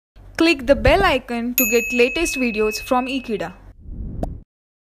Click the bell icon to get latest videos from Ekeeda.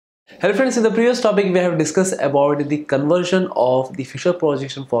 Hello friends, in the previous topic we have discussed about the conversion of the Fischer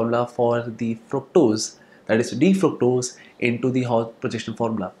projection formula for the fructose, that is D-fructose, into the Haworth projection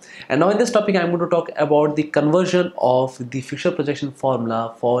formula. And now in this topic I am going to talk about the conversion of the Fischer projection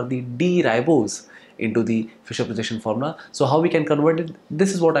formula for the D-ribose into the Fischer projection formula. So how we can convert it,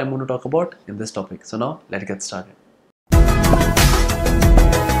 this is what I am going to talk about in this topic. So now let's get started.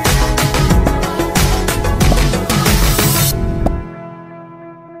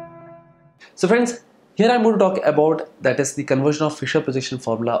 So friends, here I am going to talk about that is the conversion of Fischer projection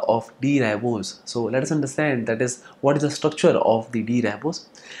formula of D-ribose. So let us understand that is what is the structure of the D-ribose.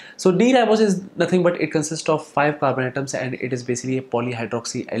 So D-ribose is nothing but it consists of 5 carbon atoms and it is basically a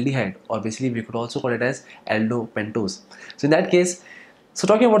polyhydroxyaldehyde, or basically we could also call it as aldopentose. So in that case, so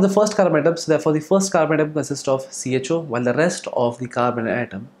talking about the first carbon atom, so therefore the first carbon atom consists of CHO, while the rest of the carbon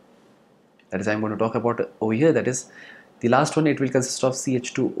atom, that is I am going to talk about over here, that is the last one, it will consist of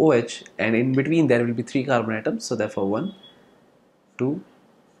CH2OH, and in between there will be 3 carbon atoms. So therefore 1, 2,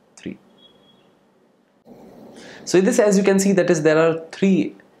 3. So in this, as you can see, that is there are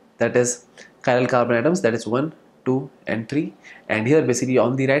 3 that is chiral carbon atoms, that is 1, 2 and 3. And here basically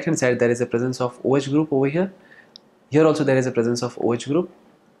on the right hand side there is a presence of OH group over here. Here also there is a presence of OH group,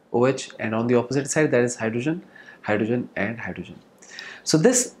 OH, and on the opposite side there is hydrogen, hydrogen and hydrogen. So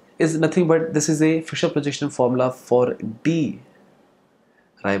this is nothing but this is a Fischer projection formula for D-ribose.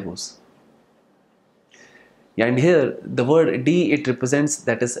 And here the word D, it represents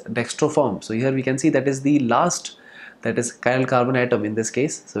that is dextroform. So here we can see that is the last, that is chiral carbon atom in this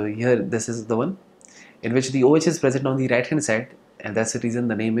case. So here this is the one in which the OH is present on the right hand side, and that's the reason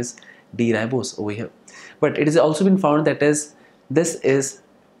the name is D-ribose over here. But it has also been found that is this is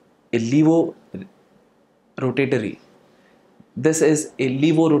a levorotatory. This is a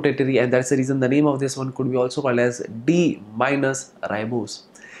levorotatory, and that's the reason the name of this one could be also called as D-ribose.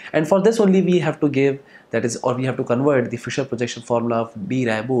 And for this only we have to give, that is, or we have to convert the Fischer projection formula of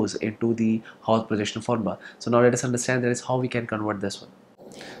D-ribose into the Haworth projection formula. So now let us understand that is how we can convert this one.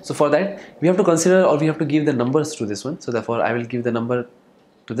 So for that we have to consider, or we have to give the numbers to this one. So therefore I will give the number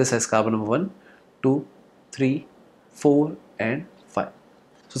to this as carbon number 1, 2, 3, 4 and 5.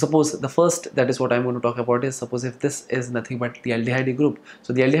 So suppose the first, that is what I am going to talk about, is suppose if this is nothing but the aldehyde group.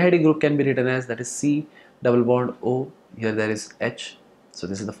 So the aldehyde group can be written as, that is C double bond O, here there is H. So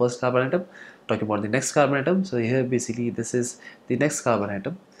this is the first carbon atom. Talking about the next carbon atom, so here basically this is the next carbon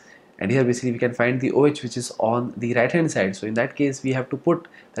atom, and here basically we can find the OH which is on the right hand side. So in that case we have to put,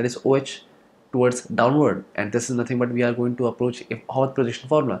 that is OH, towards downward, and this is nothing but we are going to approach a Haworth projection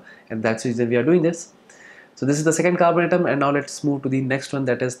formula, and that's the reason we are doing this. So this is the second carbon atom, and now let's move to the next one,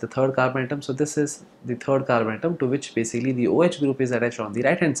 that is the third carbon atom. So this is the third carbon atom to which basically the OH group is attached on the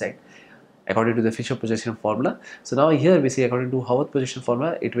right hand side according to the Fischer projection formula. So now here basically according to Haworth projection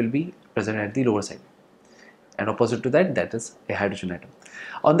formula it will be present at the lower side, and opposite to that, that is a hydrogen atom.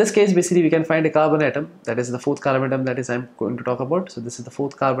 On this case basically we can find a carbon atom, that is the fourth carbon atom that is I am going to talk about. So this is the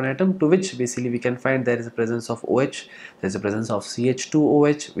fourth carbon atom to which basically we can find there is a presence of OH, there is a presence of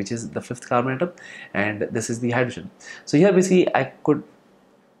CH2OH which is the fifth carbon atom, and this is the hydrogen. So here basically I could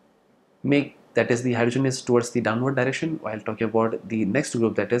make, that is the hydrogen is towards the downward direction, while talking about the next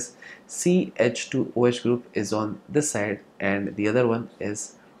group, that is CH2OH group is on this side and the other one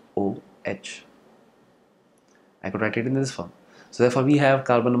is OH. I could write it in this form. So therefore we have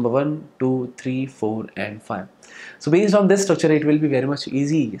carbon number 1, 2, 3, 4 and 5. So based on this structure it will be very much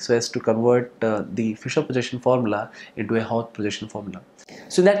easy so as to convert the Fischer projection formula into a Haworth projection formula.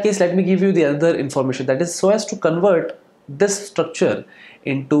 So in that case let me give you the other information, that is so as to convert this structure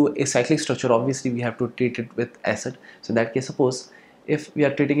into a cyclic structure, obviously we have to treat it with acid. So in that case, suppose if we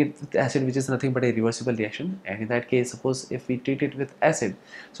are treating it with acid, which is nothing but a reversible reaction, and in that case suppose if we treat it with acid,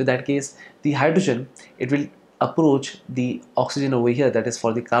 so in that case the hydrogen, it will approach the oxygen over here, that is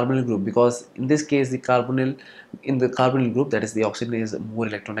for the carbonyl group, because in this case the carbonyl, in the carbonyl group, that is the oxygen is more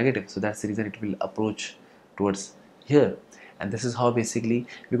electronegative, so that's the reason it will approach towards here. And this is how basically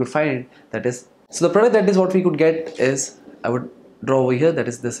we could find, that is, so the product that is what we could get is, I would draw over here, that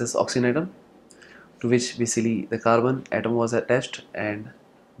is this is oxygen atom to which basically the carbon atom was attached, and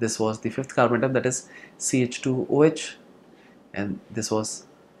this was the fifth carbon atom, that is CH2OH, and this was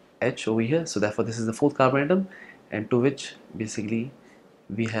H over here. So therefore this is the fourth carbon atom, and to which basically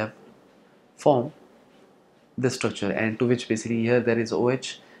we have formed this structure, and to which basically here there is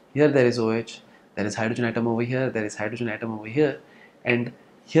OH, here there is OH, there is hydrogen atom over here, there is hydrogen atom over here, and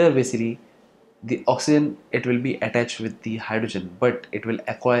here basically the oxygen, it will be attached with the hydrogen, but it will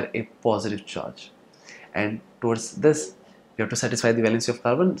acquire a positive charge, and towards this you have to satisfy the valency of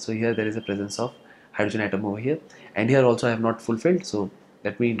carbon. So here there is a presence of hydrogen atom over here, and here also I have not fulfilled, so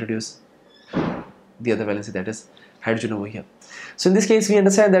let me introduce the other valency, that is hydrogen over here. So in this case we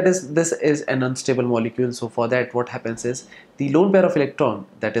understand that this is an unstable molecule. So for that, what happens is the lone pair of electron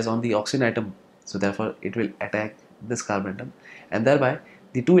that is on the oxygen atom, so therefore it will attack this carbon atom, and thereby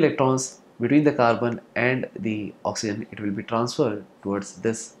the 2 electrons between the carbon and the oxygen, it will be transferred towards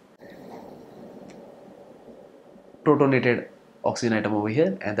this protonated oxygen atom over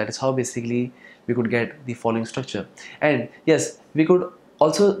here, and that is how basically we could get the following structure. And yes, we could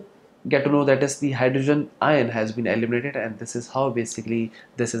also get to know that is the hydrogen ion has been eliminated, and this is how basically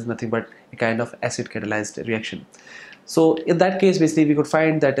this is nothing but a kind of acid catalyzed reaction. So in that case basically we could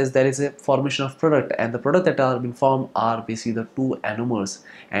find that is there is a formation of product, and the product that are being formed are basically the 2 anomers.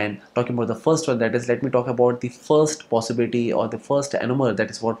 And talking about the first one, that is, let me talk about the first possibility or the first anomer, that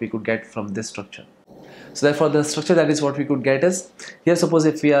is what we could get from this structure. So therefore the structure that is what we could get is, here suppose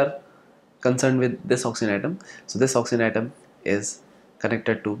if we are concerned with this oxygen atom, so this oxygen atom is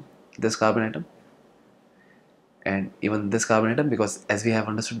connected to this carbon atom and even this carbon atom, because as we have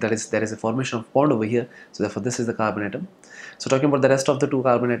understood there is a formation of bond over here, so therefore this is the carbon atom. So talking about the rest of the 2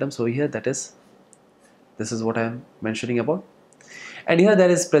 carbon atoms over here, that is, this is what I am mentioning about, and here there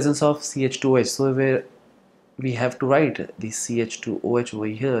is presence of CH2OH. So where we have to write the CH2OH over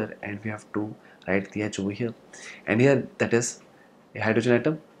here, and we have to write the H over here, and here that is a hydrogen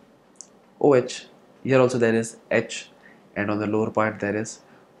atom, OH, here also there is H, and on the lower part there is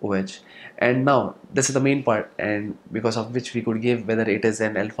OH. And now this is the main part, and because of which we could give whether it is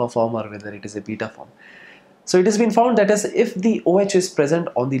an alpha form or whether it is a beta form. So it has been found that is, if the OH is present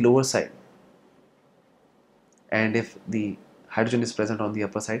on the lower side and if the hydrogen is present on the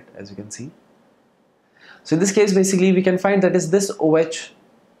upper side, as you can see, so in this case basically we can find that is this OH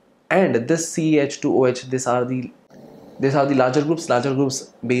and this CH2OH, these are the larger groups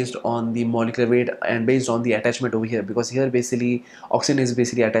based on the molecular weight and based on the attachment over here, because here basically oxygen is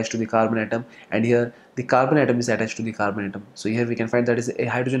basically attached to the carbon atom, and here the carbon atom is attached to the carbon atom. So here we can find that is a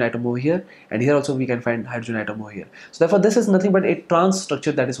hydrogen atom over here, and here also we can find hydrogen atom over here. So therefore this is nothing but a trans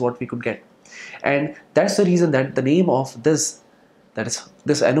structure, that is what we could get, and that's the reason that the name of this, that is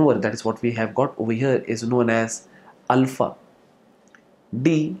this anomer, that is what we have got over here, is known as alpha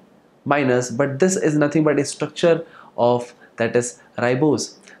D minus, but this is nothing but a structure of, that is,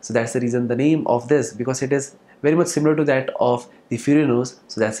 ribose. So that's the reason the name of this, because it is very much similar to that of the furanose,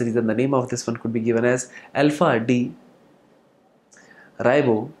 so that's the reason the name of this one could be given as alpha D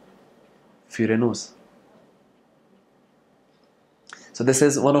ribofuranose. So this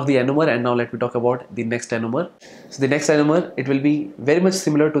is one of the anomer, and now let me talk about the next anomer. So the next anomer, it will be very much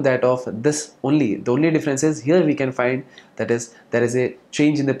similar to that of this only. The only difference is here we can find that is there is a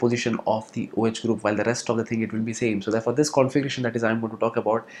change in the position of the OH group, while the rest of the thing it will be same. So therefore this configuration that is I am going to talk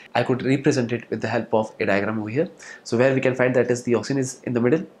about, I could represent it with the help of a diagram over here. So where we can find that is the oxygen is in the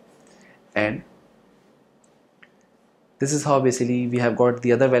middle, and this is how basically we have got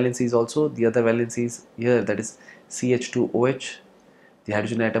the other valencies also. The other valencies here, that is CH2OH, the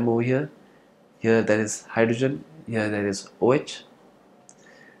hydrogen atom over here, here there is hydrogen, here there is OH,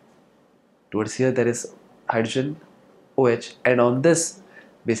 towards here there is hydrogen, OH, and on this,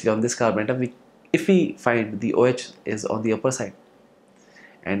 basically on this carbon atom, if we find the OH is on the upper side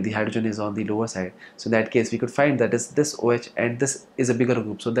and the hydrogen is on the lower side, so in that case we could find that is this OH and this is a bigger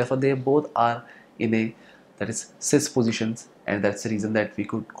group, so therefore they both are in a, that is, cis positions, and that's the reason that we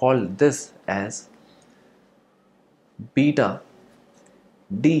could call this as beta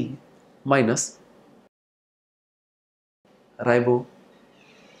D minus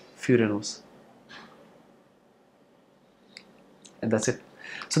ribofuranose, and that's it.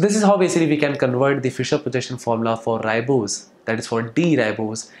 So this is how basically we can convert the Fischer projection formula for ribose, that is for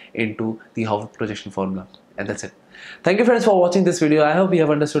D-ribose, into the Haworth projection formula, and that's it. Thank you friends for watching this video. I hope you have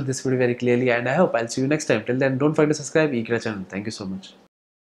understood this video very clearly, and I hope I'll see you next time. Till then, don't forget to subscribe Ekeeda channel. Thank you so much.